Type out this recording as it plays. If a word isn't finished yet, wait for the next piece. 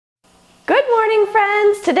morning,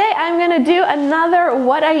 friends! Today I'm gonna do another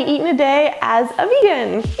what I eat in a day as a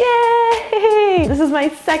vegan. Yay! This is my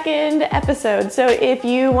second episode, so if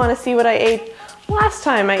you want to see what I ate last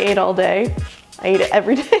time I ate all day, I ate it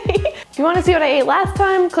every day. If you want to see what I ate last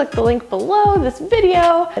time, click the link below this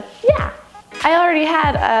video. But yeah, I already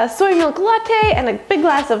had a soy milk latte and a big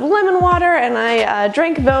glass of lemon water, and I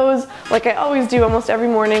drank those like I always do almost every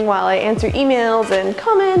morning while I answer emails and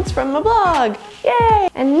comments from my blog. Yay!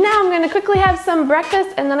 And now I'm gonna quickly have some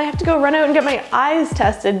breakfast, and then I have to go run out and get my eyes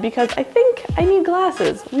tested because I think I need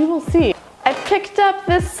glasses. We will see. I picked up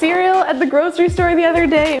this cereal at the grocery store the other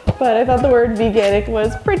day, but I thought the word veganic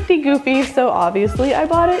was pretty goofy, so obviously I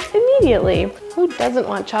bought it immediately. Who doesn't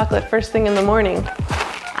want chocolate first thing in the morning?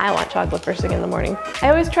 I want chocolate first thing in the morning. I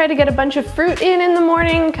always try to get a bunch of fruit in the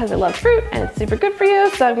morning because I love fruit and it's super good for you.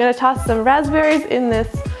 So I'm gonna toss some raspberries in this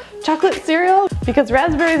chocolate cereal because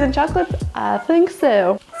raspberries and chocolate, I think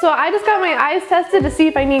so. So I just got my eyes tested to see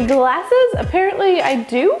if I need glasses. Apparently I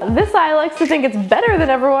do. This eye likes to think it's better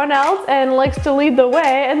than everyone else and likes to lead the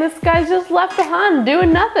way, and this guy's just left behind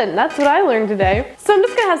doing nothing. That's what I learned today. So I'm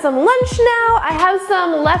just gonna have some lunch now. I have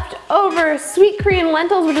some leftover sweet Korean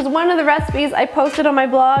lentils, which is one of the recipes I posted on my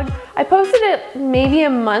blog. I posted it maybe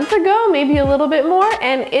a month ago, maybe a little bit more,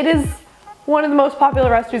 and it is one of the most popular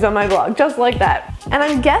recipes on my blog, just like that. And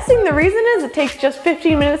I'm guessing the reason is it takes just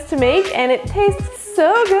 15 minutes to make and it tastes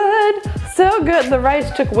so good. So good. The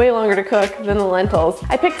rice took way longer to cook than the lentils.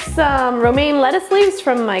 I picked some romaine lettuce leaves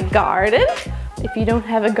from my garden. If you don't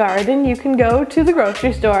have a garden, you can go to the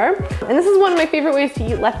grocery store. And this is one of my favorite ways to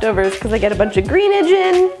eat leftovers because I get a bunch of greenage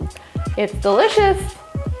in. It's delicious.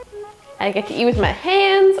 I get to eat with my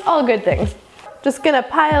hands, all good things. Just gonna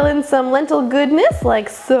pile in some lentil goodness like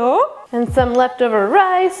so. And some leftover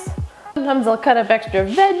rice. Sometimes I'll cut up extra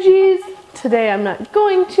veggies. Today I'm not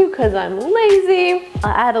going to because I'm lazy.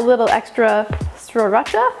 I'll add a little extra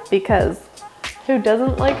sriracha because who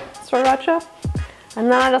doesn't like sriracha?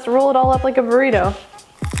 And then I just roll it all up like a burrito.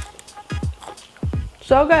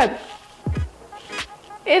 So good.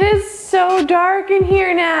 It is so dark in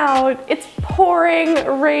here now. It's pouring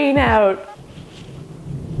rain out.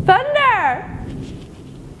 Thunder!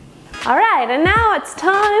 All right, and now it's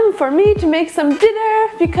time for me to make some dinner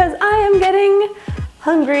because I am getting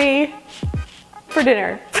hungry for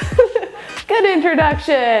dinner. Good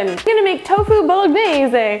introduction. I'm gonna make tofu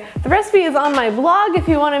bolognese. The recipe is on my blog if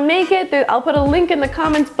you wanna make it. I'll put a link in the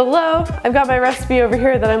comments below. I've got my recipe over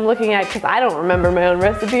here that I'm looking at because I don't remember my own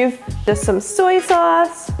recipes. Just some soy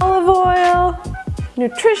sauce, olive oil,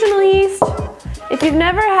 nutritional yeast. If you've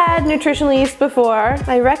never had nutritional yeast before,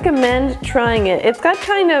 I recommend trying it. It's got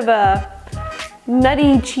kind of a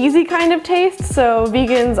nutty, cheesy kind of taste, so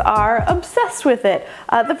vegans are obsessed with it.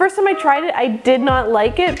 The first time I tried it, I did not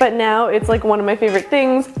like it, but now it's like one of my favorite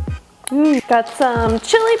things. Got some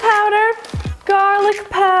chili powder, garlic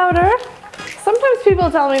powder. Sometimes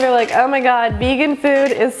people tell me, they're like, oh my god, vegan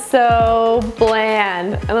food is so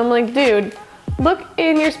bland. And I'm like, dude, look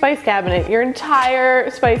in your spice cabinet. Your entire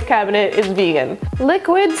spice cabinet is vegan.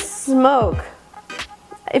 Liquid smoke.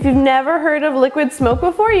 If you've never heard of liquid smoke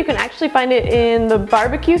before, you can actually find it in the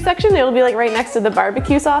barbecue section. It'll be like right next to the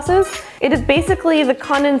barbecue sauces. It is basically the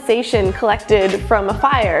condensation collected from a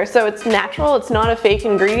fire. So it's natural, it's not a fake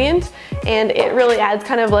ingredient, and it really adds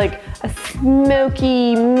kind of like a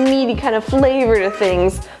smoky, meaty kind of flavor to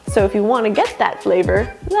things. So if you want to get that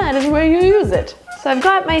flavor, that is where you use it. So I've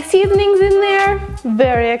got my seasonings in there,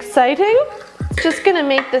 very exciting. Just gonna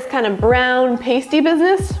make this kind of brown pasty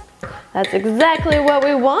business. That's exactly what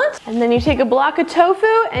we want. And then you take a block of tofu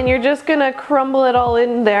and you're just gonna crumble it all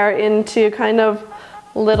in there into kind of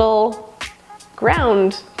little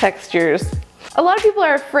ground textures. A lot of people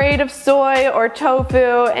are afraid of soy or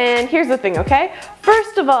tofu, and here's the thing, okay?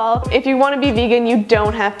 First of all, if you want to be vegan, you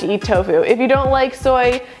don't have to eat tofu. If you don't like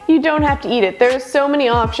soy, you don't have to eat it. There's so many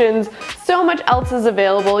options, so much else is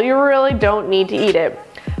available, you really don't need to eat it.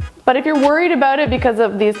 But if you're worried about it because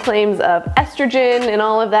of these claims of estrogen and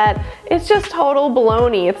all of that, it's just total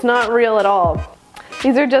baloney. It's not real at all.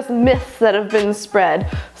 These are just myths that have been spread.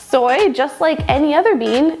 Soy, just like any other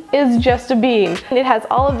bean, is just a bean. It has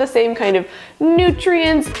all of the same kind of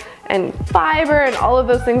nutrients and fiber and all of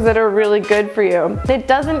those things that are really good for you. It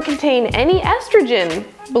doesn't contain any estrogen,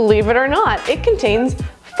 believe it or not. It contains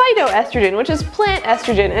phytoestrogen, which is plant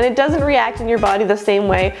estrogen, and it doesn't react in your body the same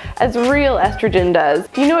way as real estrogen does.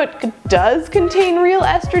 Do you know what does contain real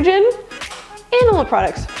estrogen? Animal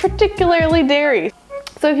products, particularly dairy.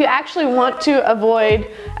 So if you actually want to avoid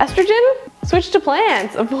estrogen, switch to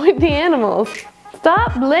plants, avoid the animals.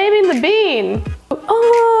 Stop blaming the bean.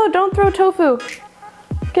 Oh, don't throw tofu.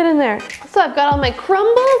 Get in there. So I've got all my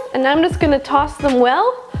crumbles and now I'm just gonna toss them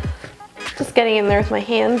well. Just getting in there with my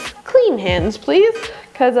hands. Clean hands, please,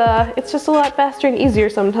 because it's just a lot faster and easier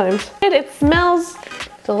sometimes. And it smells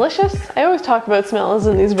delicious. I always talk about smells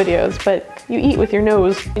in these videos, but you eat with your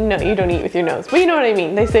nose. No, you don't eat with your nose, but you know what I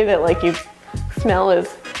mean. They say that like smell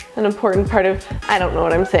is an important part of, I don't know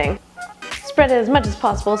what I'm saying. Spread it as much as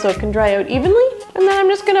possible so it can dry out evenly, and then I'm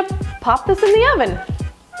just gonna pop this in the oven.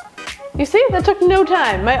 You see, that took no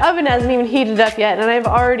time. My oven hasn't even heated up yet, and I've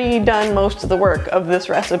already done most of the work of this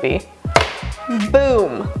recipe.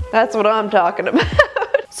 Boom, that's what I'm talking about.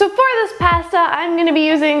 So for this pasta, I'm gonna be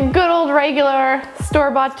using good old regular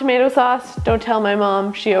store-bought tomato sauce. Don't tell my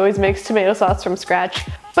mom, she always makes tomato sauce from scratch.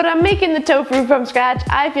 But I'm making the tofu from scratch.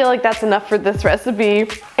 I feel like that's enough for this recipe.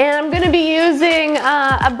 And I'm gonna be using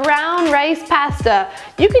a brown rice pasta.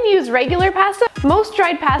 You can use regular pasta. Most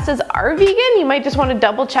dried pastas are vegan. You might just wanna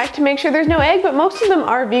double check to make sure there's no egg, but most of them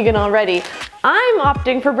are vegan already. I'm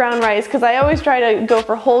opting for brown rice because I always try to go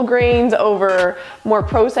for whole grains over more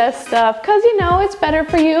processed stuff because you know it's better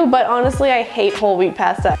for you, but honestly I hate whole wheat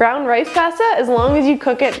pasta. Brown rice pasta, as long as you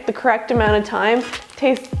cook it the correct amount of time,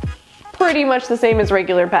 tastes pretty much the same as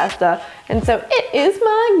regular pasta, and so it is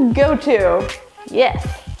my go-to.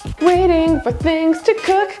 Yes. Waiting for things to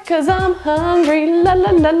cook cause I'm hungry, la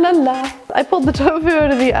la la la la. I pulled the tofu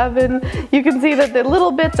out of the oven. You can see that the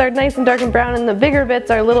little bits are nice and dark and brown and the bigger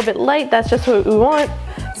bits are a little bit light. That's just what we want.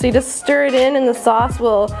 So you just stir it in and the sauce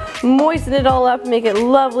will moisten it all up, make it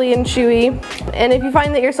lovely and chewy. And if you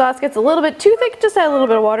find that your sauce gets a little bit too thick, just add a little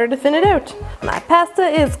bit of water to thin it out. My pasta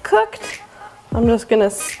is cooked. I'm just gonna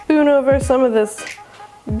spoon over some of this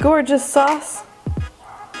gorgeous sauce.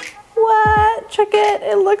 What? Check it,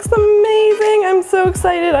 it looks amazing. I'm so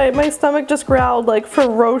excited. My stomach just growled like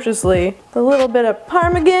ferociously. A little bit of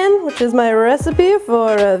Parmesan, which is my recipe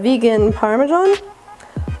for a vegan Parmesan.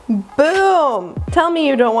 Boom! Tell me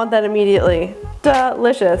you don't want that immediately.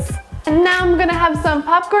 Delicious. And now I'm gonna have some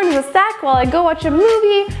popcorn as a snack while I go watch a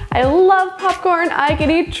movie. I love popcorn. I can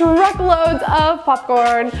eat truckloads of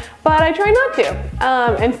popcorn, but I try not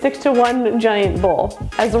to and stick to one giant bowl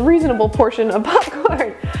as a reasonable portion of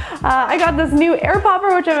popcorn. I got this new air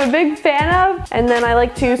popper, which I'm a big fan of, and then I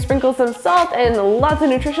like to sprinkle some salt and lots of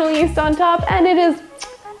nutritional yeast on top, and it's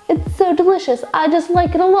so delicious. I just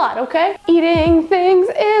like it a lot, okay? Eating things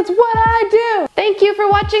is what I do. Thank you for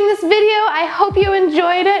watching this video. I hope you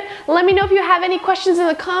enjoyed it. Let me know if you have any questions in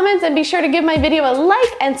the comments, and be sure to give my video a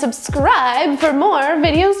like and subscribe for more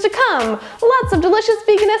videos to come. Lots of delicious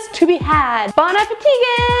veganess to be had. Bon appetit!